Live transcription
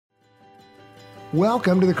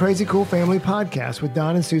Welcome to the Crazy Cool Family Podcast with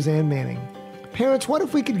Don and Suzanne Manning. Parents, what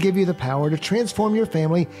if we could give you the power to transform your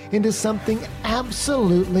family into something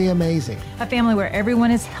absolutely amazing? A family where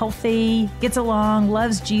everyone is healthy, gets along,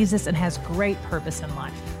 loves Jesus, and has great purpose in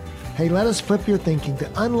life. Hey, let us flip your thinking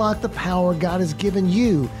to unlock the power God has given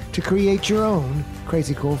you to create your own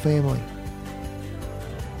Crazy Cool family.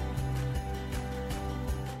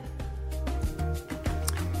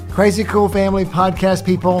 Crazy Cool Family Podcast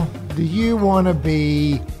people, do you want to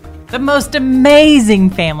be the most amazing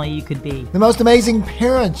family you could be? The most amazing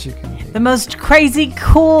parents you can be? The most crazy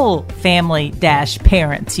cool family -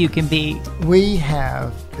 parents you can be? We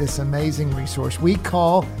have this amazing resource we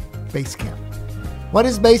call Basecamp. What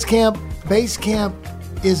is Basecamp? Basecamp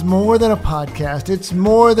is more than a podcast. It's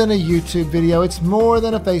more than a YouTube video. It's more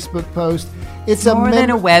than a Facebook post. It's more than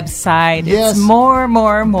a website. Yes. It's more.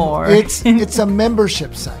 It's a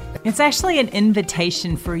membership site. It's actually an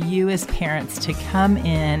invitation for you as parents to come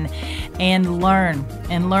in and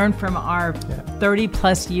learn from our 30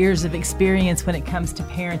 plus years of experience when it comes to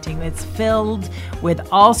parenting. It's filled with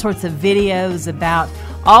all sorts of videos about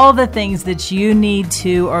all the things that you need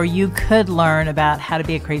to or you could learn about how to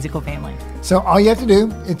be a crazy cool family. So all you have to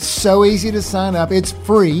do, it's so easy to sign up. It's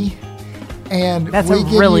free. And that's a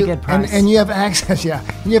really good price. And you have access, You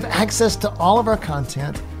have access to all of our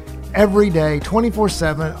content every day,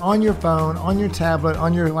 24/7, on your phone, on your tablet,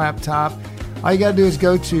 on your laptop. All you got to do is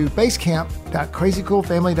go to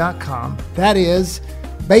basecamp.crazycoolfamily.com. That is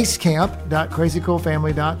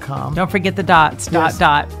basecamp.crazycoolfamily.com. Don't forget the dots,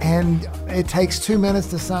 dot. And it takes 2 minutes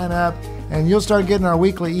to sign up. And you'll start getting our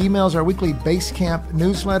weekly emails, our weekly Basecamp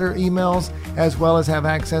newsletter emails, as well as have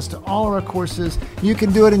access to all of our courses. You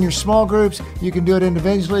can do it in your small groups. You can do it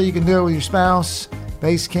individually. You can do it with your spouse.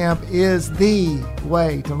 Basecamp is the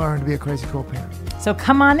way to learn to be a crazy cool parent. So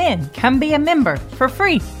come on in. Come be a member for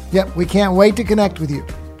free. Yep, we can't wait to connect with you.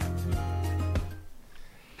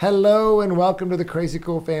 Hello and welcome to the Crazy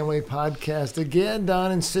Cool Family Podcast. Again,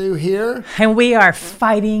 Don and Sue here. And we are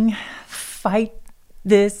fight.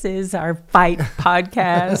 This is our fight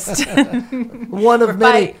podcast. One of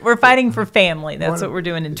many. We're fighting for family. That's what we're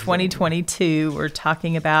doing in 2022. We're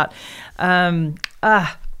talking about,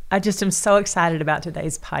 I just am so excited about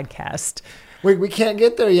today's podcast. We can't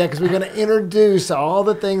get there yet because we're going to introduce all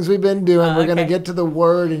the things we've been doing. We're going to get to the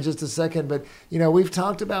word in just a second. But, we've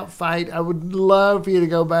talked about fight. I would love for you to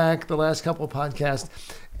go back the last couple of podcasts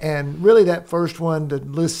and really that first one to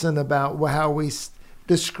listen about how we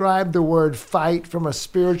described the word fight from a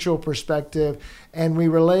spiritual perspective, and we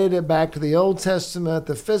related it back to the Old Testament,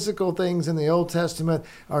 the physical things in the Old Testament,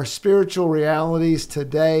 our spiritual realities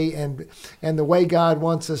today, and the way God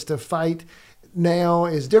wants us to fight now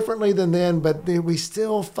is differently than then, but we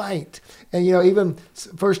still fight. And even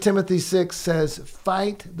 1 Timothy 6 says,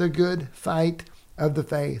 fight the good fight of the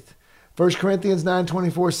faith. 1 Corinthians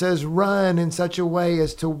 9:24 says, run in such a way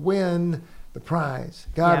as to win the prize.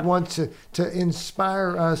 God wants to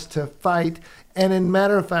inspire us to fight. And in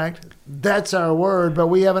matter of fact, that's our word, but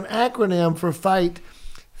we have an acronym for fight.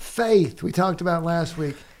 Faith, we talked about last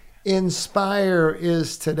week. Inspire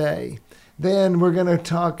is today. Then we're going to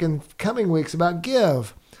talk in coming weeks about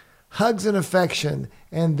give, hugs and affection,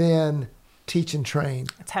 and then teach and train.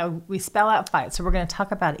 That's how we spell out fight. So we're going to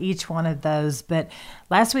talk about each one of those. But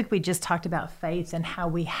last week we just talked about faith and how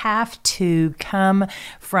we have to come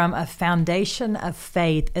from a foundation of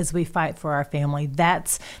faith as we fight for our family.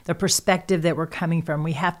 That's the perspective that we're coming from.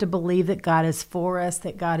 We have to believe that God is for us,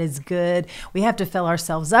 that God is good. We have to fill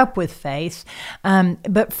ourselves up with faith.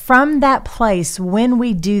 But from that place, when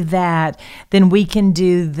we do that, then we can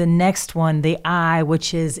do the next one, the I,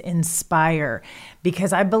 which is inspire.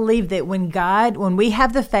 Because I believe that when we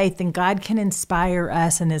have the faith, then God can inspire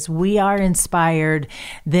us. And as we are inspired,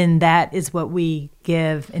 then that is what we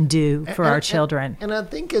give and do for our children. And I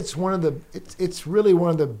think it's it's really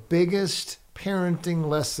one of the biggest parenting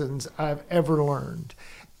lessons I've ever learned.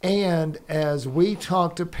 And as we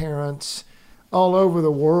talk to parents all over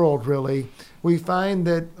the world, really, we find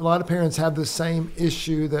that a lot of parents have the same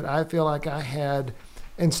issue that I feel like I had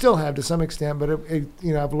and still have to some extent, but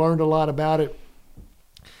I've learned a lot about it.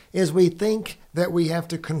 Is we think that we have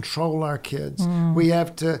to control our kids. We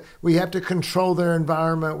have to control their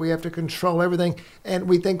environment. We have to control everything. And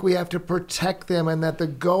we think we have to protect them, and that the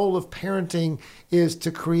goal of parenting is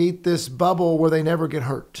to create this bubble where they never get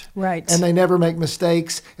hurt. Right. And they never make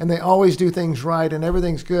mistakes, and they always do things right, and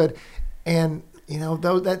everything's good. And,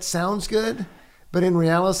 though that sounds good, but in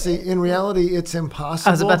reality, it's impossible.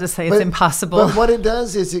 I was about to say it's impossible. But what it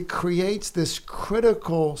does is it creates this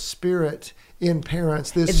critical spirit in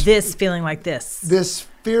parents, this feeling like this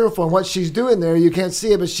fearful. And what she's doing there, you can't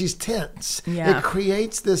see it, but she's tense. Yeah. It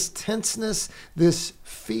creates this tenseness, this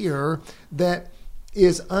fear that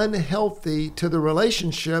is unhealthy to the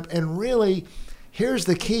relationship. And really, here's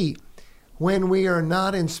the key. When we are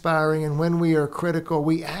not inspiring and when we are critical,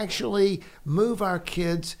 we actually move our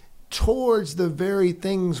kids towards the very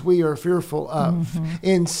things we are fearful of,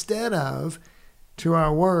 instead of, to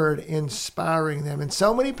our word, inspiring them. And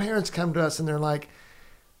so many parents come to us and they're like,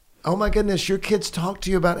 oh my goodness, your kids talk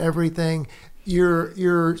to you about everything.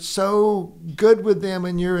 You're so good with them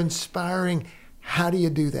and you're inspiring. How do you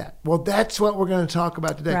do that? Well, that's what we're going to talk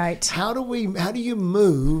about today. Right. How do you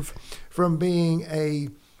move from being a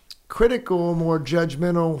critical, more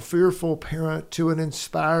judgmental, fearful parent to an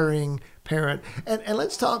inspiring parent? And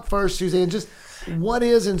let's talk first, Suzanne, just what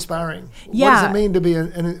is inspiring? Yeah. What does it mean to be,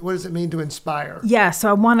 and what does it mean to inspire? Yeah, so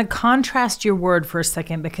I want to contrast your word for a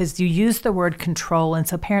second because you use the word control. And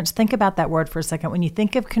so parents, think about that word for a second. When you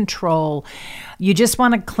think of control, you just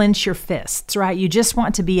want to clench your fists, right? You just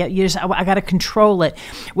want to be, I got to control it,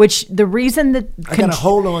 which the reason that... I got to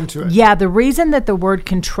hold on to it. Yeah, the reason that the word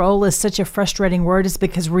control is such a frustrating word is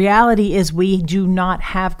because reality is we do not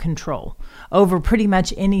have control over pretty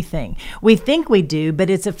much anything. We think we do, but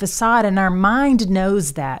it's a facade, and our mind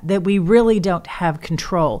knows that we really don't have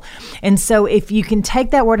control. And so if you can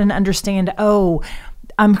take that word and understand, oh,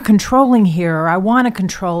 I'm controlling here, or I want to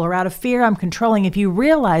control, or out of fear, I'm controlling. If you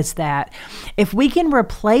realize that, if we can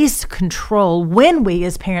replace control, when we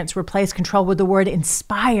as parents replace control with the word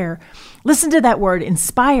inspire, listen to that word,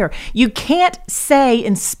 inspire. You can't say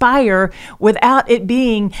inspire without it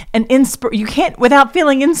being you can't, without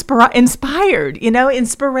feeling inspired,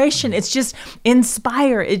 inspiration. It's just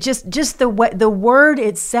inspire. It just the word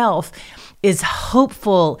itself is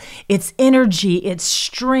hopeful, it's energy, it's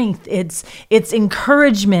strength, it's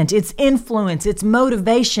encouragement, it's influence, it's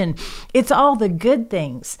motivation, it's all the good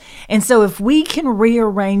things. And so if we can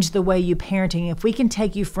rearrange the way you parenting, if we can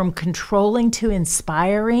take you from controlling to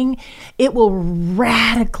inspiring, it will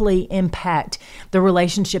radically impact the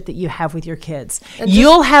relationship that you have with your kids.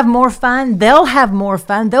 You'll have more fun, they'll have more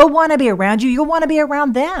fun, they'll want to be around you, you'll want to be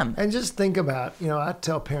around them. And just think about, I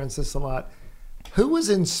tell parents this a lot. Who is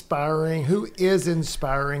inspiring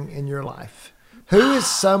in your life? Who is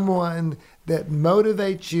someone that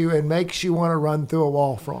motivates you and makes you want to run through a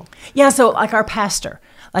wall from? Yeah, so like our pastor,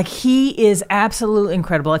 he is absolutely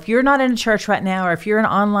incredible. If you're not in a church right now, or if you're an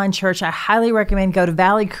online church, I highly recommend go to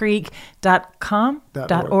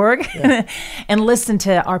valleycreek.org Yeah. and listen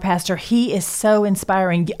to our pastor. He is so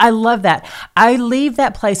inspiring. I love that. I leave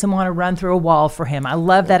that place and want to run through a wall for him. I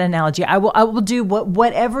love that analogy. I will do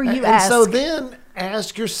whatever you ask. And so then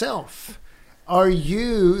ask yourself, are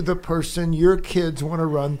you the person your kids want to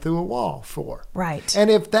run through a wall for? Right. And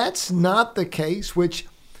if that's not the case, which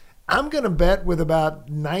I'm going to bet with about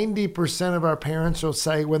 90% of our parents will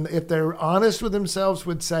say, if they're honest with themselves,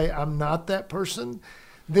 would say, I'm not that person,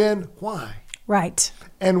 then why? Right.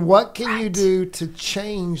 And what can you do to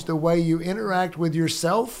change the way you interact with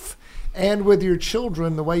yourself and with your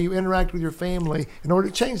children, the way you interact with your family, in order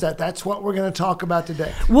to change that? That's what we're going to talk about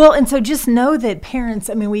today. Well, and so just know that parents,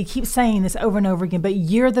 we keep saying this over and over again, but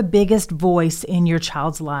you're the biggest voice in your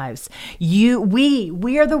child's lives.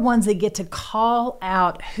 We are the ones that get to call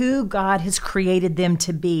out who God has created them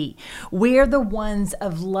to be. We're the ones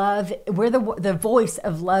of love. We're the voice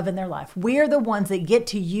of love in their life. We're the ones that get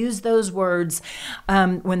to use those words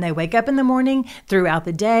when they wake up in the morning, throughout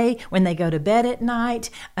the day, when they go to bed at night.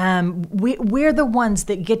 We're the ones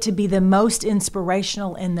that get to be the most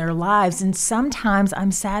inspirational in their lives. And sometimes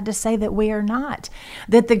I'm sad to say that we are not.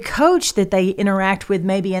 That the coach that they interact with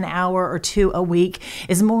maybe an hour or two a week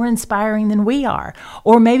is more inspiring than we are.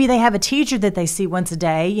 Or maybe they have a teacher that they see once a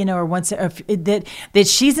day, or that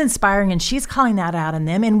she's inspiring and she's calling that out in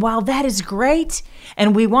them. And while that is great,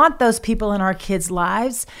 and we want those people in our kids'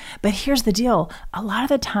 lives, but here's the deal. A lot of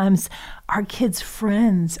the times, our kids'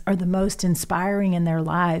 friends are the most inspiring in their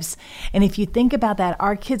lives. And if you think about that,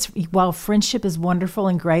 our kids, while friendship is wonderful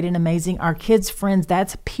and great and amazing, our kids' friends,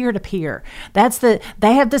 that's peer-to-peer.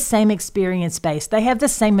 They have the same experience base. They have the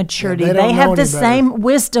same maturity. They have the same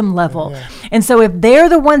wisdom level. Yeah. And so if they're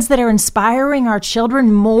the ones that are inspiring our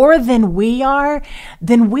children more than we are,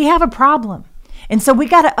 then we have a problem. And so we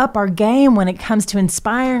got to up our game when it comes to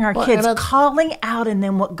inspiring our kids, calling out in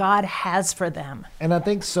them what God has for them. And I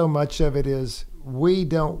think so much of it is we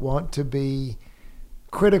don't want to be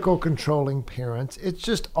critical, controlling parents. It's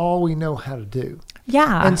just all we know how to do.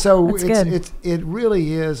 Yeah, and so it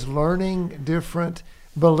really is learning different,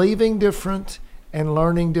 believing different, and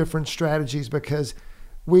learning different strategies, because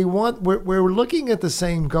we're looking at the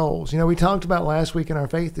same goals. We talked about last week in our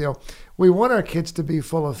faith deal. We want our kids to be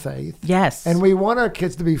full of faith. Yes. And we want our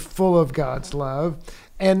kids to be full of God's love.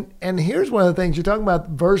 And here's one of the things you're talking about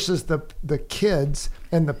versus the kids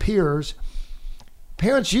and the peers.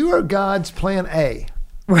 Parents, you are God's plan A.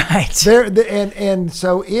 Right. And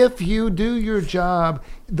so if you do your job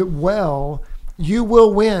well, you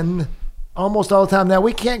will win almost all the time. Now,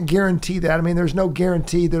 we can't guarantee that. I mean, there's no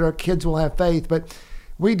guarantee that our kids will have faith, but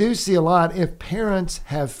we do see a lot. If parents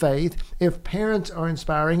have faith, if parents are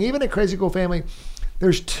inspiring, even at Crazy Cool Family,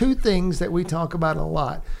 there's two things that we talk about a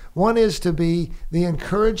lot. One is to be the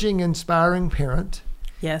encouraging, inspiring parent.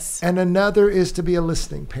 Yes. And another is to be a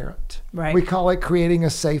listening parent. Right. We call it creating a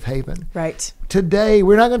safe haven. Right. Today,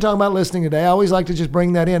 we're not going to talk about listening today. I always like to just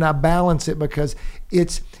bring that in. I balance it because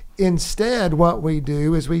it's instead what we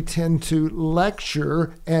do is we tend to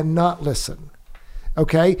lecture and not listen.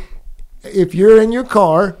 Okay? If you're in your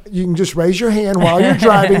car, you can just raise your hand while you're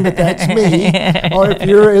driving that's me. Or if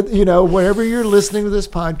you're, wherever you're listening to this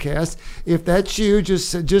podcast, if that's you,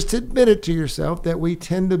 just admit it to yourself that we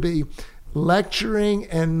tend to be lecturing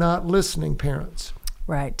and not listening parents.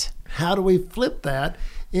 Right. How do we flip that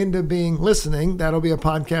into being listening? That'll be a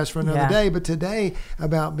podcast for another day. But today,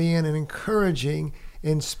 about being an encouraging,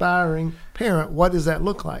 inspiring parent, what does that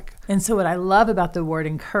look like? And so what I love about the word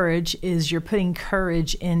encourage is you're putting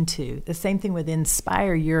courage into. The same thing with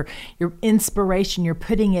inspire. Your inspiration, you're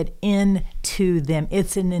putting it into them.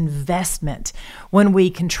 It's an investment. When we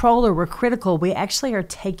control or we're critical, we actually are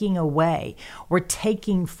taking away. We're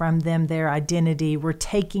taking from them their identity. We're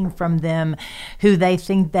taking from them who they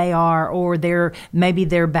think they are, or maybe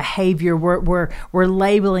their behavior. We're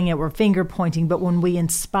labeling it. We're finger pointing. But when we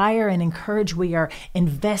inspire and encourage, we are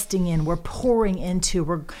investing in. We're pouring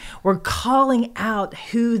into. We're calling out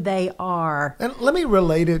who they are. And let me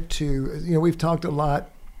relate it to, we've talked a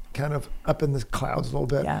lot kind of up in the clouds a little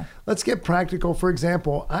bit. Yeah. Let's get practical. For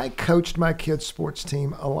example, I coached my kids' sports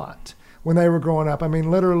team a lot when they were growing up. I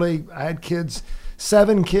mean, literally, I had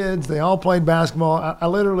 7 kids. They all played basketball. I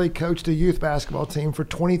literally coached a youth basketball team for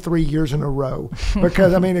 23 years in a row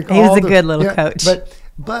because, I mean, he was a good little coach.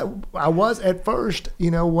 But I was at first,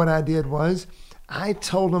 what I did was I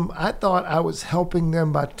told them, I thought I was helping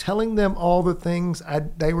them by telling them all the things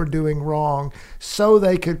they were doing wrong so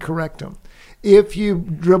they could correct them. If you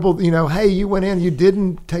dribbled, hey, you went in, you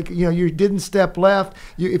didn't take, you didn't step left.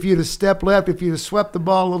 If you'd have stepped left, if you'd have swept the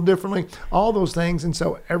ball a little differently, all those things. And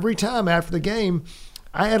so every time after the game,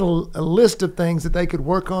 I had a list of things that they could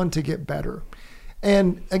work on to get better.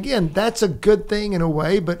 And again, that's a good thing in a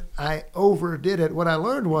way, but I overdid it. What I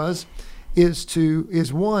learned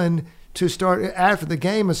is one, to start after the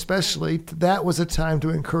game, especially, that was a time to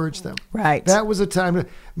encourage them. Right. That was a time to,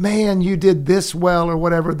 man, you did this well or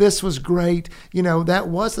whatever. This was great. That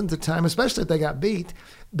wasn't the time, especially if they got beat.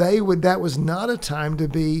 That was not a time to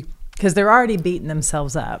be. Because they're already beating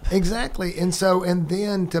themselves up. Exactly. And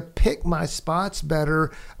then to pick my spots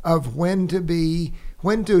better of when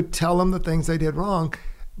to tell them the things they did wrong.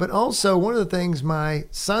 But also, one of the things my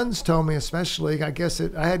sons told me, especially, I guess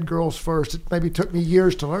I had girls first. It maybe took me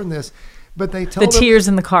years to learn this, but they told the tears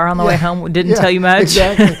in the car on the way home didn't tell you much.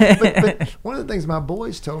 Exactly. But one of the things my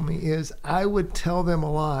boys told me is I would tell them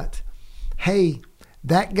a lot, hey,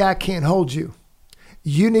 that guy can't hold you.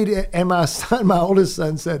 You need it. And my oldest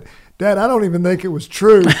son said, Dad, I don't even think it was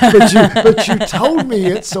true, but you told me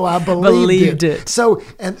it, so I believed it. So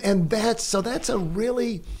that's a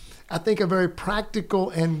really, I think, a very practical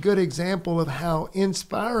and good example of how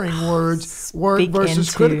inspiring words work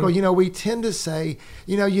versus critical. We tend to say,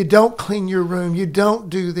 you don't clean your room, you don't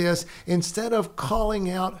do this, instead of calling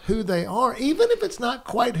out who they are, even if it's not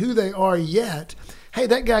quite who they are yet. Hey,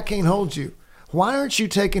 that guy can't hold you. Why aren't you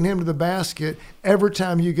taking him to the basket every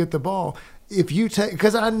time you get the ball? If you take,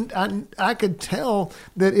 because I could tell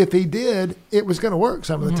that if he did, it was going to work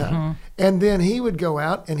some of the time. And then he would go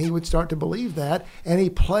out and he would start to believe that. And he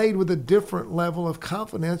played with a different level of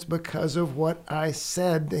confidence because of what I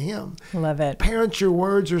said to him. Love it. Parents, your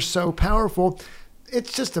words are so powerful.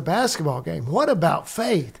 It's just a basketball game. What about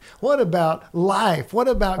faith? What about life? What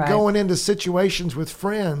about going into situations with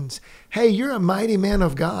friends? Hey, you're a mighty man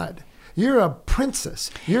of God. You're a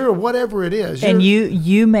princess. You're whatever it is. And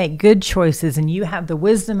you make good choices, and you have the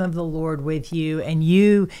wisdom of the Lord with you. And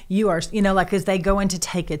you are, like as they go in to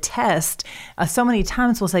take a test, so many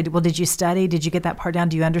times we'll say, well, did you study? Did you get that part down?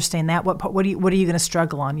 Do you understand that? What are you going to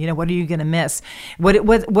struggle on? What are you going to miss?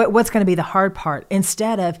 What's going to be the hard part?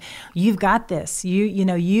 Instead of, you've got this.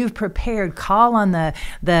 You've prepared. Call on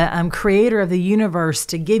the creator of the universe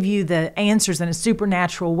to give you the answers in a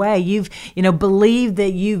supernatural way. You've believe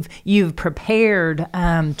that you've you've prepared.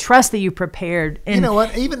 Trust that you prepared. And you know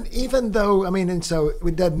what? Even though, and so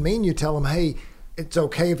it doesn't mean you tell them, hey, it's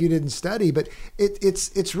okay if you didn't study, but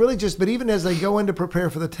it's really just, but even as they go in to prepare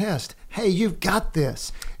for the test, hey, you've got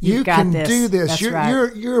this. You can do this. That's You're,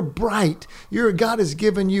 right. you're bright. God has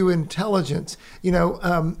given you intelligence,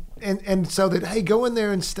 and so that, hey, go in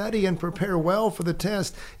there and study and prepare well for the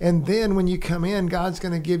test. And then when you come in, God's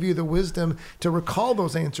going to give you the wisdom to recall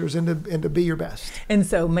those answers and to be your best. And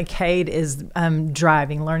so McCade is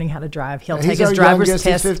learning how to drive. He'll He's take his our driver's youngest.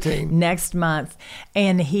 He's test 15. next month.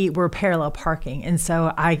 And we're parallel parking. And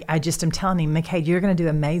so I just am telling him, McCade, you're going to do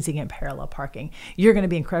amazing at parallel parking. You're going to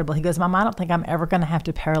be incredible. He goes, Mom, I don't think I'm ever going to have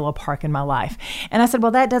to parallel park in my life. And I said,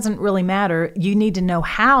 well, that doesn't really matter. You need to know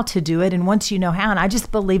how to do it. And once you know how, and I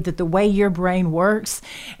just believe that the way your brain works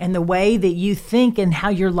and the way that you think and how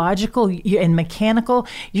you're logical and mechanical,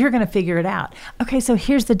 you're going to figure it out. Okay, so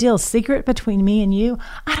here's the deal. Secret between me and you,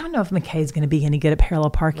 I don't know if McKay's going to be any good at parallel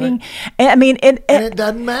parking. Right. And it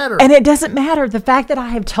doesn't matter. And it doesn't matter. The fact that I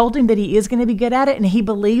have told him that he is going to be good at it and he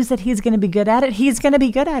believes that he's going to be good at it, he's going to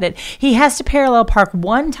be good at it. He has to parallel park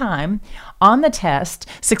one time on the test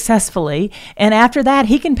successfully, and after that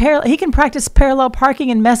he can practice parallel parking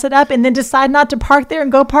and mess it up and then decide not to park there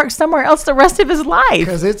and go park somewhere else the rest of his life.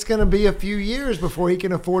 Because it's going to be a few years before he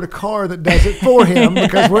can afford a car that does it for him,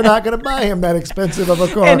 because we're not going to buy him that expensive of a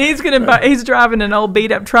car. And he's driving an old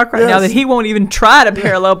beat up truck right now that he won't even try to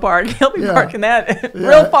parallel park. He'll be parking that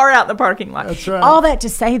real far out in the parking lot. That's right. All that to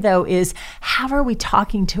say though is, how are we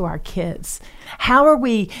talking to our kids? How are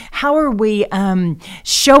we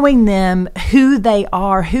showing them who they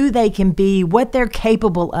are, who they can be, what they're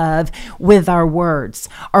capable of with our words?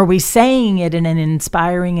 Are we saying it in an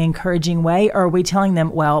inspiring, encouraging way? Or are we telling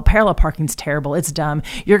them, well, parallel parking's terrible, it's dumb,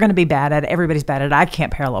 you're going to be bad at it, everybody's bad at it, I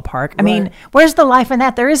can't parallel park. I mean, where's the life in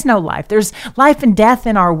that? There is no life. There's life and death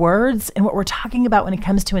in our words. And what we're talking about when it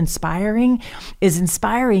comes to inspiring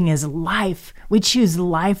is life. We choose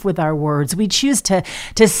life with our words. We choose to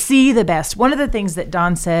see the best. One of the things that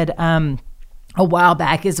Don said a while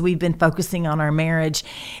back, as we've been focusing on our marriage,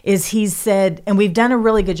 is he said, and we've done a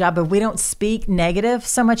really good job of, we don't speak negative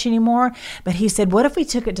so much anymore, but he said, what if we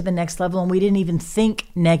took it to the next level and we didn't even think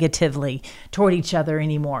negatively toward each other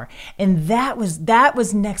anymore? And that was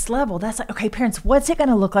next level. That's like, okay, parents, what's it going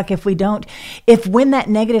to look like if when that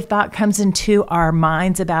negative thought comes into our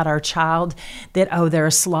minds about our child, that, oh, they're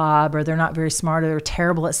a slob, or they're not very smart, or they're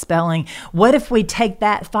terrible at spelling, what if we take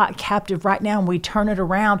that thought captive right now and we turn it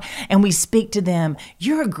around and we speak to them,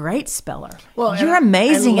 you're a great speller. Well, you're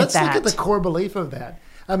amazing at that. Let's look at the core belief of that.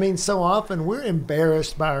 I mean, so often we're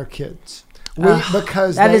embarrassed by our kids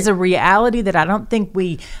because that is a reality that I don't think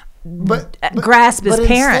we grasp as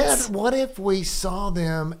parents. Instead, what if we saw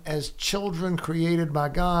them as children created by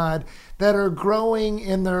God that are growing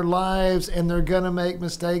in their lives, and they're going to make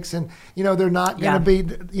mistakes, and they're not going to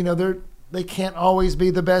be they can't always be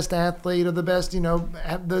the best athlete or the best,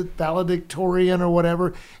 the valedictorian or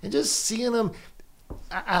whatever. And just seeing them,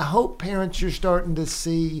 I hope, parents, you're starting to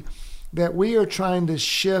see that we are trying to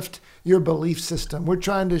shift your belief system. We're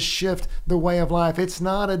trying to shift the way of life. It's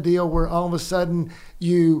not a deal where all of a sudden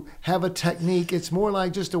you have a technique. It's more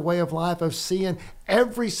like just a way of life of seeing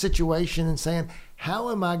every situation and saying,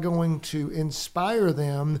 how am I going to inspire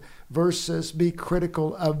them versus be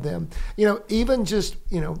critical of them? Even just,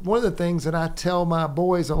 one of the things that I tell my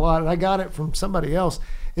boys a lot, and I got it from somebody else,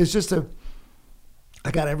 is just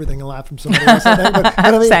I got everything in life from somebody else.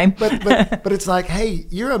 Same. But it's like, hey,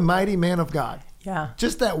 you're a mighty man of God. Yeah.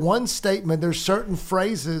 Just that one statement, there's certain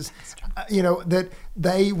phrases, that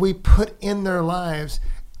we put in their lives.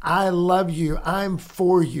 I love you. I'm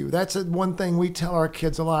for you. That's one thing we tell our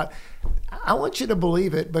kids a lot. I want you to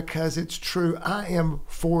believe it because it's true. I am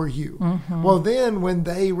for you. Mm-hmm. Well, then when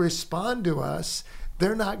they respond to us,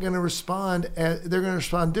 they're not going to respond. They're going to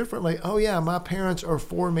respond differently. Oh, yeah, my parents are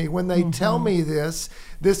for me. When they tell me this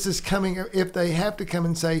is coming. If they have to come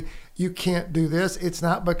and say, you can't do this, it's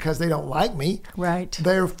not because they don't like me. Right.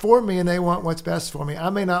 They're for me and they want what's best for me. I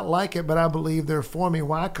may not like it, but I believe they're for me.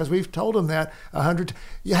 Why? Because we've told them that 100 times.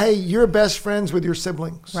 Hey, you're best friends with your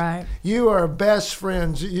siblings. Right. You are best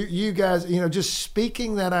friends. You guys, just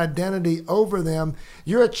speaking that identity over them.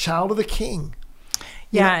 You're a child of the King.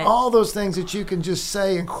 Yeah. All those things that you can just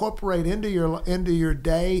say, incorporate into your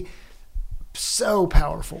day. so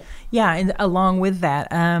powerful. Yeah, and along with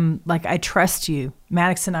that, like, I trust you.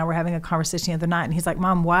 Maddox and I were having a conversation the other night, and he's like,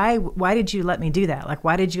 Mom, why did you let me do that? Like,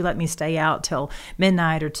 why did you let me stay out till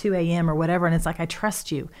midnight or 2 a.m. or whatever? And it's like, I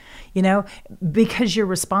trust you, because you're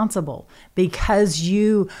responsible, because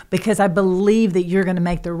I believe that you're going to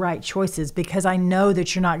make the right choices, because I know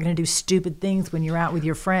that you're not going to do stupid things when you're out with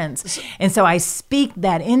your friends. And so I speak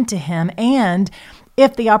that into him, and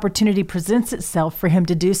if the opportunity presents itself for him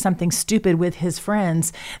to do something stupid with his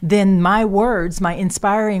friends, then my words, my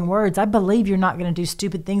inspiring words, I believe you're not going to do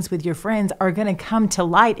stupid things with your friends, are going to come to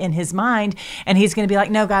light in his mind. And he's going to be like,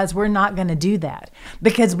 no, guys, we're not going to do that,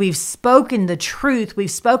 because we've spoken the truth. We've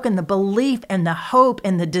spoken the belief and the hope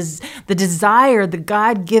and the desire, the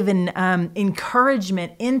God-given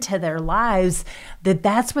encouragement into their lives,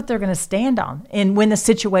 that's what they're going to stand on. And when the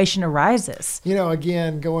situation arises.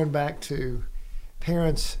 Again, going back to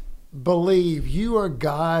parents, believe you are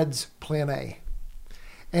God's plan A.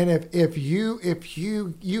 And if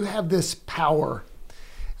you have this power,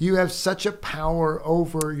 you have such a power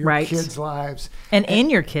over your kids' lives. And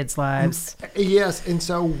in your kids' lives. Yes. And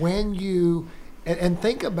so when and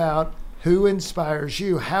think about who inspires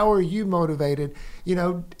you. How are you motivated?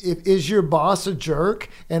 Is your boss a jerk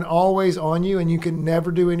and always on you and you can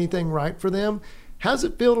never do anything right for them? How's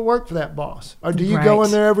it feel to work for that boss? Or do you go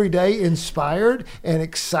in there every day inspired and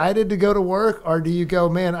excited to go to work? Or do you go,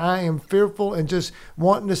 man, I am fearful and just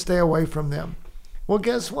wanting to stay away from them? Well,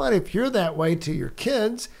 guess what? If you're that way to your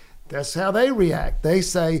kids, that's how they react. They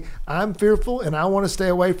say, I'm fearful and I want to stay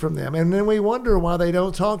away from them. And then we wonder why they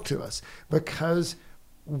don't talk to us, because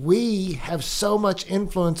we have so much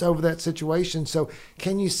influence over that situation. So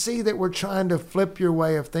can you see that we're trying to flip your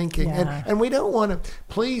way of thinking? Yeah. And we don't want to,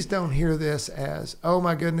 please don't hear this as, oh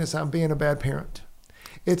my goodness, I'm being a bad parent.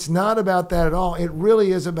 It's not about that at all. It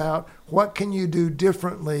really is about what can you do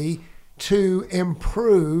differently to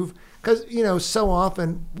improve? Because, so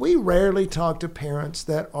often we rarely talk to parents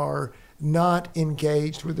that are not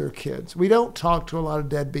engaged with their kids. We don't talk to a lot of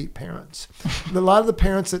deadbeat parents. A lot of the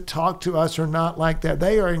parents that talk to us are not like that.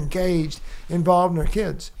 They are engaged, involved in their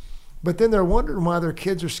kids. But then they're wondering why their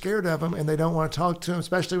kids are scared of them and they don't want to talk to them,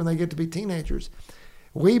 especially when they get to be teenagers.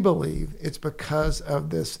 We believe it's because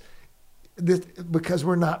of this because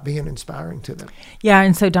we're not being inspiring to them. Yeah,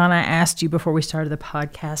 and so Don, I asked you before we started the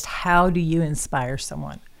podcast, how do you inspire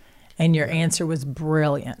someone? And your answer was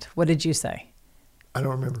brilliant. What did you say? I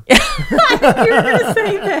don't remember. I knew you were going to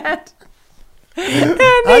say that.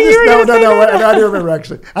 I do remember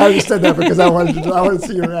actually. I just said that because I wanted to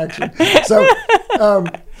see your reaction. So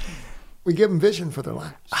we give them vision for their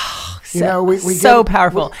lives. Oh, we so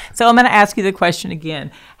powerful. So I'm going to ask you the question again.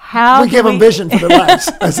 We give them vision for their lives.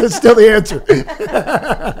 That's still the answer.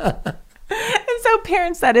 And so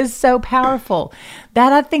parents, that is so powerful.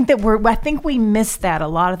 That I think we miss that a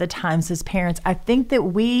lot of the times as parents. I think that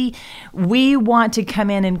we want to come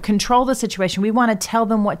in and control the situation. We want to tell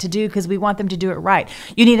them what to do because we want them to do it right.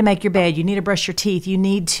 You need to make your bed. You need to brush your teeth. You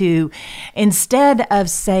need to, instead of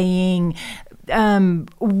saying,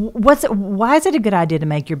 why is it a good idea to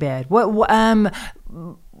make your bed?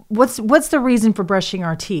 What's the reason for brushing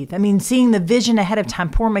our teeth? I mean, seeing the vision ahead of time.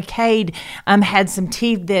 Poor McCade had some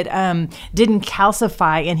teeth that didn't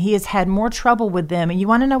calcify, and he has had more trouble with them. And you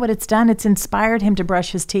want to know what it's done? It's inspired him to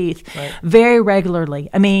brush his teeth very regularly.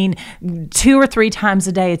 I mean, 2 or 3 times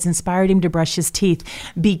a day, it's inspired him to brush his teeth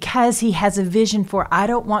because he has a vision for, I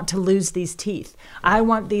don't want to lose these teeth. I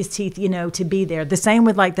want these teeth, to be there. The same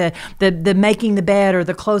with like the making the bed or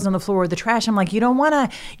the clothes on the floor or the trash. I'm like, you don't want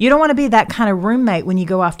to be that kind of roommate when you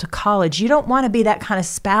go off to college. You don't want to be that kind of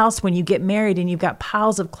spouse when you get married and you've got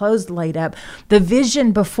piles of clothes laid up. The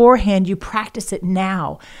vision beforehand, you practice it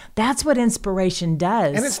now. That's what inspiration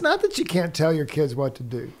does. And it's not that you can't tell your kids what to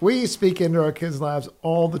do. We speak into our kids' lives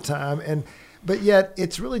all the time, but yet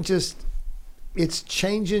it's really just, it's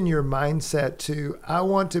changing your mindset to, I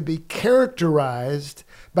want to be characterized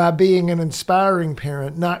by being an inspiring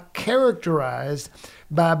parent, not characterized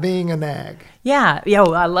by being a nag. Yeah.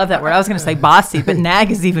 I love that word. I was going to say bossy, but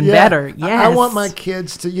nag is even better. Yes. I want my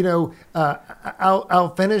kids to,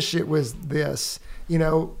 I'll finish it with this.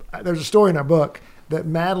 There's a story in our book that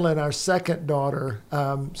Madeline, our second daughter,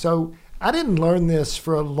 so I didn't learn this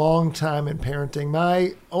for a long time in parenting.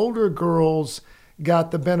 My older girls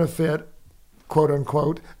got the benefit, quote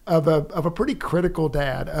unquote, of a pretty critical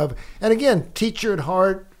dad, and again, teacher at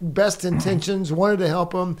heart, best intentions, wanted to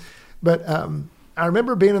help them. But I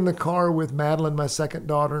remember being in the car with Madeline, my second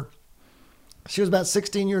daughter. She was about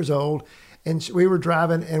 16 years old, and we were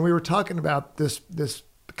driving, and we were talking about this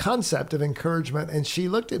concept of encouragement. And she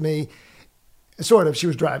looked at me Sort of. She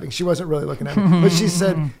was driving. She wasn't really looking at me. But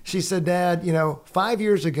she said, Dad, 5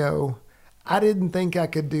 years ago, I didn't think I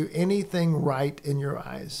could do anything right in your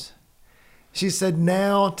eyes. She said,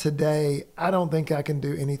 now, today, I don't think I can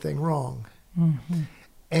do anything wrong. Mm-hmm.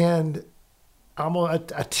 And I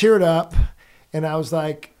teared up, and I was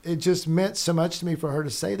like, it just meant so much to me for her to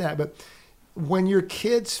say that. But when your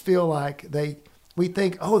kids feel like we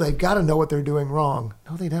think, oh, they've got to know what they're doing wrong.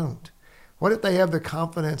 No, they don't. What if they have the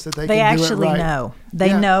confidence that they can do it right? They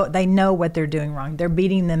actually know. They know what they're doing wrong. They're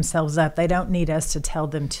beating themselves up. They don't need us to tell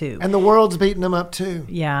them to. And the world's beating them up too.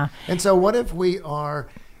 Yeah. And so what if we are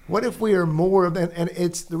more of, and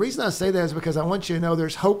it's the reason I say that is because I want you to know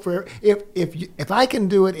there's hope for, if I can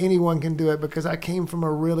do it, anyone can do it, because I came from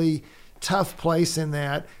a really tough place in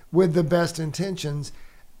that with the best intentions.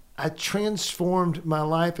 I transformed my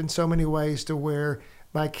life in so many ways to where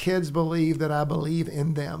my kids believe that I believe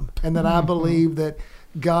in them, and that I believe that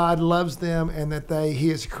God loves them, and that He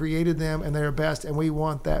has created them and they're best. And we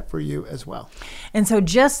want that for you as well. And so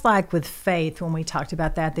just like with faith, when we talked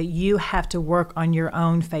about that you have to work on your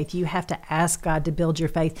own faith, you have to ask God to build your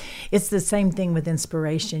faith. It's the same thing with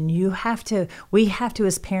inspiration. We have to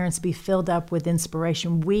as parents be filled up with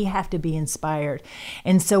inspiration. We have to be inspired.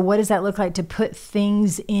 And so what does that look like? To put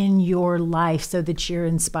things in your life so that you're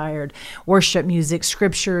inspired. Worship music,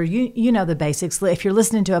 scripture, you know the basics. If you're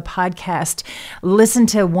listening to a podcast, listen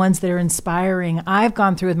to ones that are inspiring. I've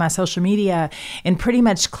gone through with my social media and pretty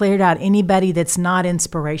much cleared out anybody that's not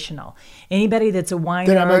inspirational. Anybody that's a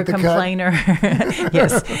whiner or a complainer.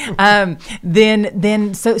 Yes.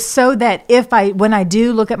 Then so that when I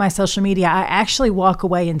do look at my social media, I actually walk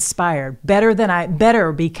away inspired,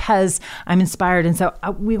 better because I'm inspired. And so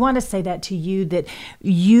we want to say that to you, that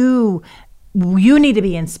you need to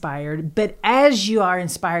be inspired, but as you are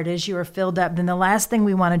inspired, as you are filled up, then the last thing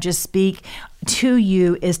we want to just speak to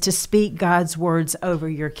you is to speak God's words over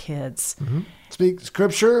your kids. Mm-hmm. Speak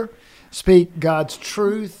scripture, speak God's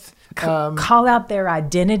truth. Call out their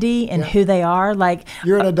identity and who they are. Like,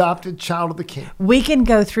 you're an adopted child of the King. We can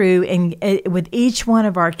go through and with each one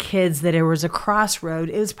of our kids that there was a crossroad.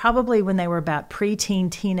 It was probably when they were about preteen,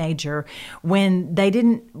 teenager, when they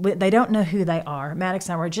don't know who they are. Maddox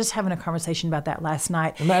and I were just having a conversation about that last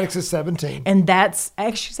night. And Maddox is 17. And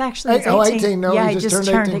she's actually 18. 18. No, yeah, he just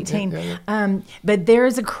turned 18. Yeah. But there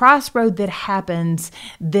is a crossroad that happens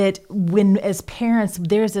that when, as parents,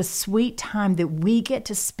 there's a sweet time that we get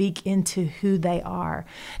to speak into who they are.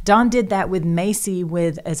 Don did that with Macy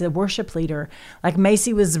as a worship leader. Like,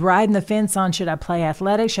 Macy was riding the fence on, should I play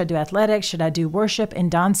athletics? Should I do athletics? Should I do worship?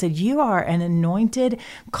 And Don said, you are an anointed,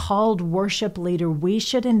 called worship leader. We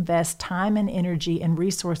should invest time and energy and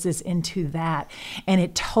resources into that. And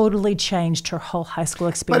it totally changed her whole high school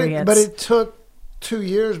experience. But it took 2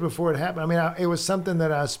 years before it happened. I mean, it was something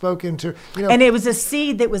that I spoke into, And it was a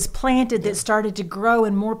seed that was planted that started to grow,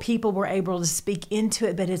 and more people were able to speak into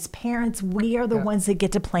it. But as parents, we are the ones that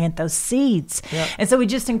get to plant those seeds. Yeah. And so we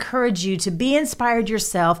just encourage you to be inspired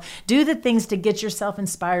yourself, do the things to get yourself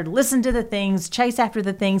inspired, listen to the things, chase after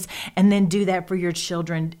the things, and then do that for your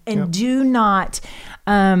children. And do not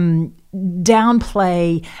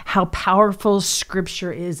downplay how powerful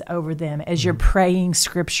scripture is over them as you're praying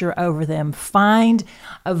scripture over them. Find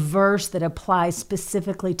a verse that applies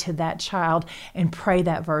specifically to that child and pray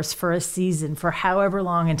that verse for a season, for however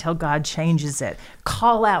long, until God changes it.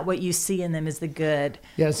 Call out what you see in them as the good.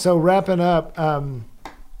 Yeah, so wrapping up,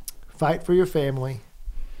 fight for your family,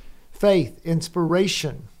 faith,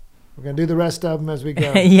 inspiration. We're going to do the rest of them as we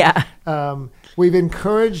go. Yeah. We've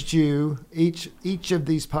encouraged you, each of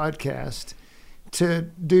these podcasts, to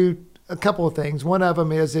do a couple of things. One of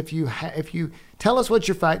them is if you tell us what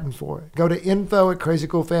you're fighting for, go to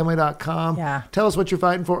info@crazycoolfamily.com. Yeah. Tell us what you're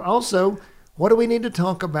fighting for. Also, what do we need to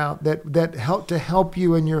talk about that help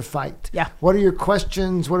you in your fight? Yeah. What are your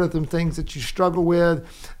questions? What are the things that you struggle with?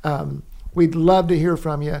 We'd love to hear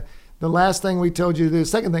from you. The last thing we told you to do, the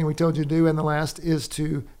second thing we told you to do, and the last is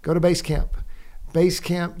to go to Basecamp.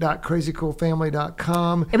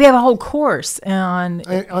 Basecamp.crazycoolfamily.com. And we have a whole course on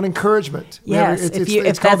encouragement. Yes,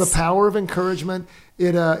 it's called The Power of Encouragement.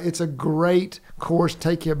 It's a great course.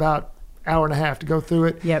 Take you about an hour and a half to go through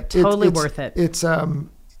it. Yep, totally worth it.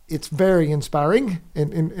 It's very inspiring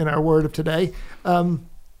in our word of today.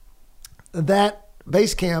 That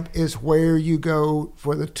Basecamp is where you go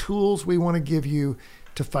for the tools we want to give you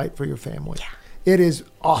to fight for your family. Yeah. It is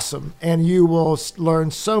awesome, and you will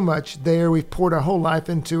learn so much there. We've poured our whole life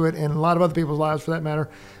into it, and a lot of other people's lives for that matter.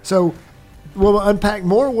 So we'll unpack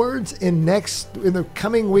more words in the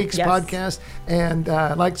coming week's Yes. podcast. And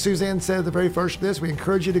like Suzanne said at the very first of this, we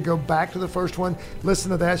encourage you to go back to the first one,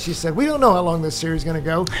 listen to that. She said, we don't know how long this series is going to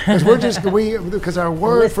go, because our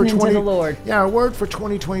word for Listening to the Lord. our word for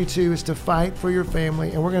 2022 is to fight for your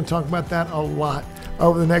family, and we're going to talk about that a lot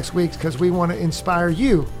over the next weeks because we want to inspire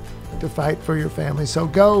you to fight for your family. So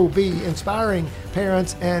go be inspiring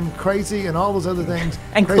parents and crazy and all those other things.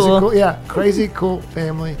 And crazy cool. Crazy cool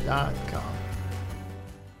family.